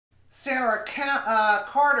Sara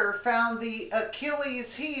Carter found the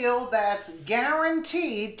Achilles heel that's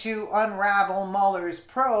guaranteed to unravel Mueller's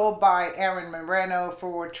probe by Aaron Moreno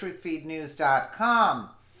for TruthFeedNews.com.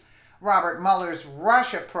 Robert Mueller's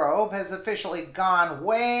Russia probe has officially gone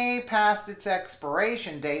way past its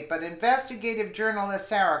expiration date, but investigative journalist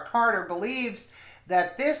Sara Carter believes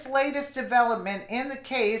that this latest development in the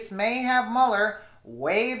case may have Mueller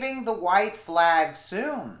waving the white flag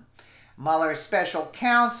soon. Mueller's special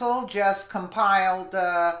counsel just compiled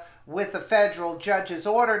with the federal judge's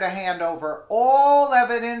order to hand over all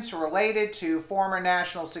evidence related to former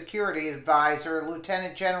National Security Advisor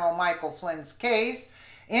Lieutenant General Michael Flynn's case,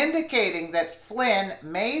 indicating that Flynn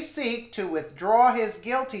may seek to withdraw his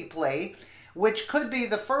guilty plea, which could be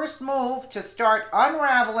the first move to start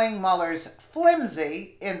unraveling Mueller's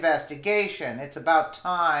flimsy investigation. It's about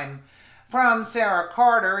time. From Sara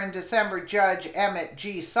Carter, in December, Judge Emmett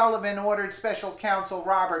G. Sullivan ordered special counsel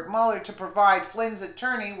Robert Mueller to provide Flynn's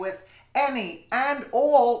attorney with any and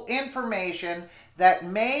all information that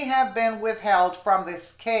may have been withheld from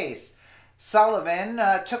this case. Sullivan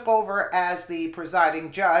took over as the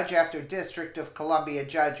presiding judge after District of Columbia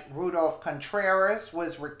Judge Rudolph Contreras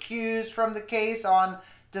was recused from the case on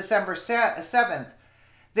December 7th.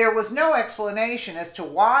 There was no explanation as to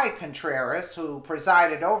why Contreras, who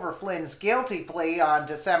presided over Flynn's guilty plea on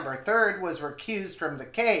December 3rd, was recused from the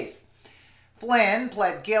case. Flynn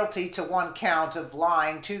pled guilty to one count of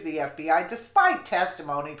lying to the FBI despite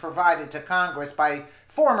testimony provided to Congress by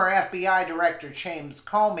former FBI Director James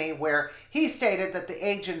Comey, where he stated that the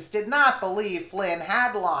agents did not believe Flynn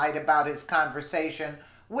had lied about his conversation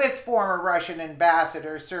with former Russian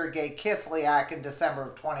Ambassador Sergei Kislyak in December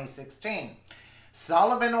of 2016.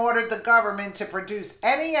 Sullivan ordered the government to produce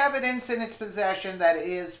any evidence in its possession that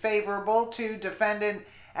is favorable to defendant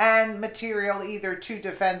and material either to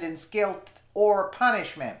defendant's guilt or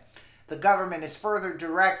punishment. The government is further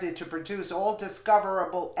directed to produce all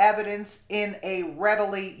discoverable evidence in a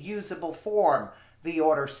readily usable form, the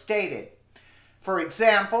order stated. For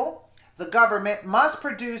example, the government must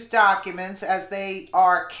produce documents as they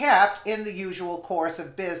are kept in the usual course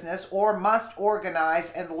of business or must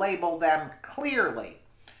organize and label them clearly.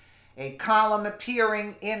 A column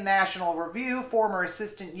appearing in National Review, former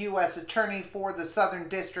Assistant U.S. Attorney for the Southern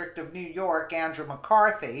District of New York, Andrew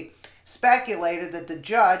McCarthy, speculated that the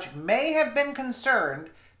judge may have been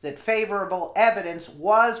concerned that favorable evidence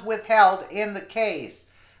was withheld in the case.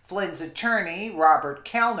 Flynn's attorney, Robert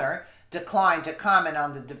Kellner, declined to comment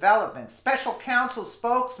on the development. Special counsel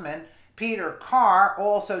spokesman Peter Carr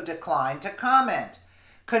also declined to comment.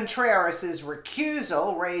 Contreras'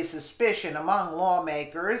 recusal raised suspicion among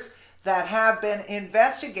lawmakers that have been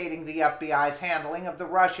investigating the FBI's handling of the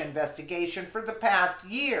Russia investigation for the past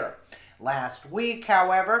year. Last week,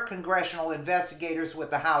 however, congressional investigators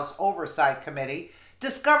with the House Oversight Committee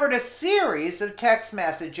discovered a series of text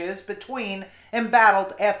messages between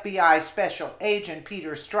embattled FBI Special Agent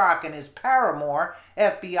Peter Strzok and his paramour,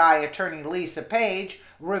 FBI Attorney Lisa Page,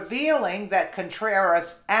 revealing that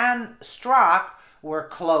Contreras and Strzok were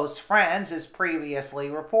close friends, as previously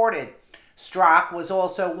reported. Strzok was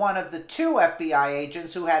also one of the two FBI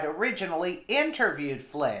agents who had originally interviewed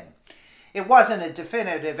Flynn. It wasn't a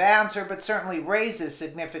definitive answer, but certainly raises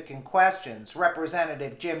significant questions.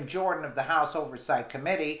 Representative Jim Jordan of the House Oversight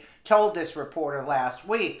Committee told this reporter last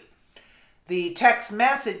week. The text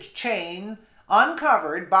message chain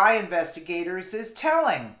uncovered by investigators is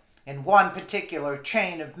telling. In one particular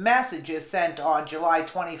chain of messages sent on July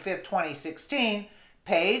 25, 2016,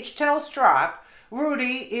 Page tells Strzok,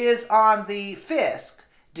 "Rudy is on the FISC.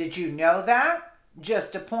 Did you know that?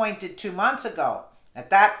 Just appointed 2 months ago." At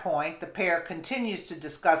that point, the pair continues to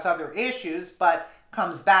discuss other issues, but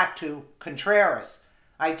comes back to Contreras.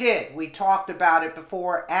 "I did. We talked about it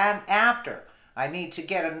before and after. I need to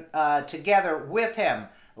get together with him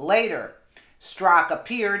later." Strzok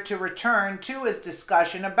appeared to return to his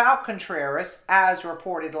discussion about Contreras, as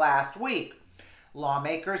reported last week.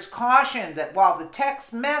 Lawmakers cautioned that while the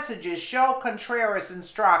text messages show Contreras and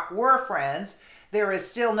Strzok were friends, there is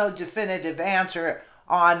still no definitive answer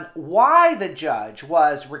on why the judge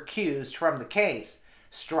was recused from the case.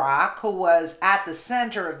 Strzok, who was at the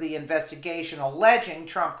center of the investigation alleging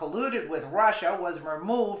Trump colluded with Russia, was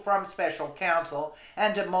removed from special counsel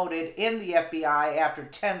and demoted in the FBI after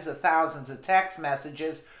tens of thousands of text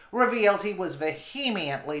messages revealed he was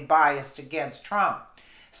vehemently biased against Trump.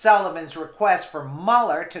 Sullivan's request for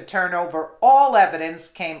Mueller to turn over all evidence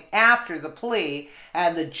came after the plea,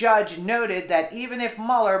 and the judge noted that even if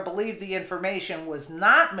Mueller believed the information was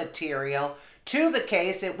not material to the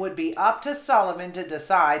case, it would be up to Sullivan to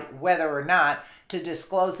decide whether or not to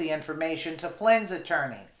disclose the information to Flynn's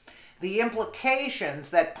attorney. the implications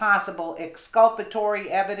that possible exculpatory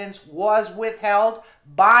evidence was withheld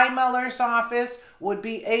by Mueller's office would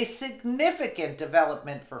be a significant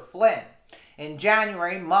development for Flynn. In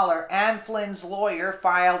January, Mueller and Flynn's lawyer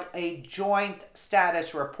filed a joint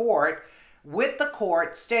status report with the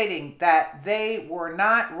court stating that they were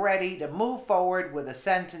not ready to move forward with a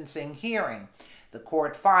sentencing hearing. The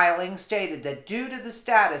court filing stated that due to the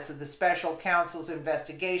status of the special counsel's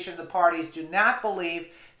investigation, the parties do not believe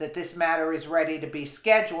that this matter is ready to be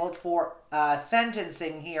scheduled for a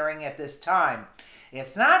sentencing hearing at this time.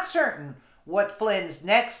 It's not certain what Flynn's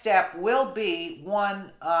next step will be.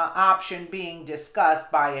 One option being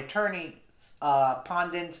discussed by attorneys,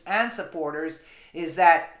 pundits, and supporters is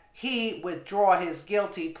that he withdraw his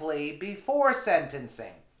guilty plea before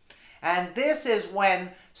sentencing. And this is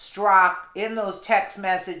when Strzok, in those text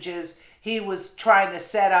messages, he was trying to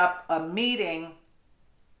set up a meeting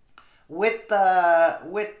with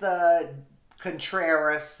the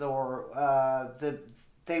Contreras, or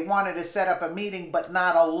they wanted to set up a meeting, but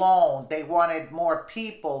not alone. They wanted more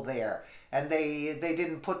people there, and they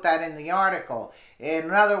didn't put that in the article.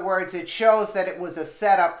 In other words, it shows that it was a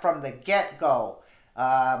setup from the get-go.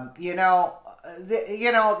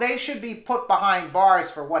 They should be put behind bars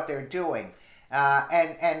for what they're doing.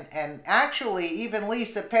 And actually, even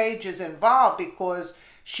Lisa Page is involved because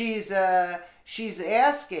she's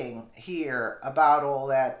asking here about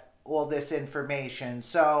all this information.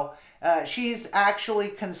 So she's actually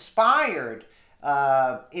conspired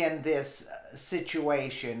in this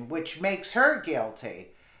situation, which makes her guilty.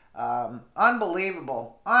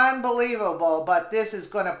 Unbelievable, but this is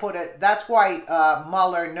going to put it, that's why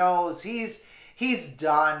Mueller knows he's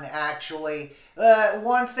done, actually.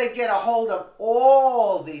 Once they get a hold of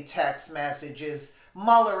all the text messages,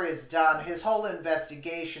 Mueller is done. His whole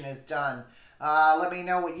investigation is done. Let me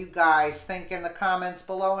know what you guys think in the comments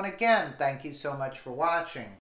below, and again, thank you so much for watching.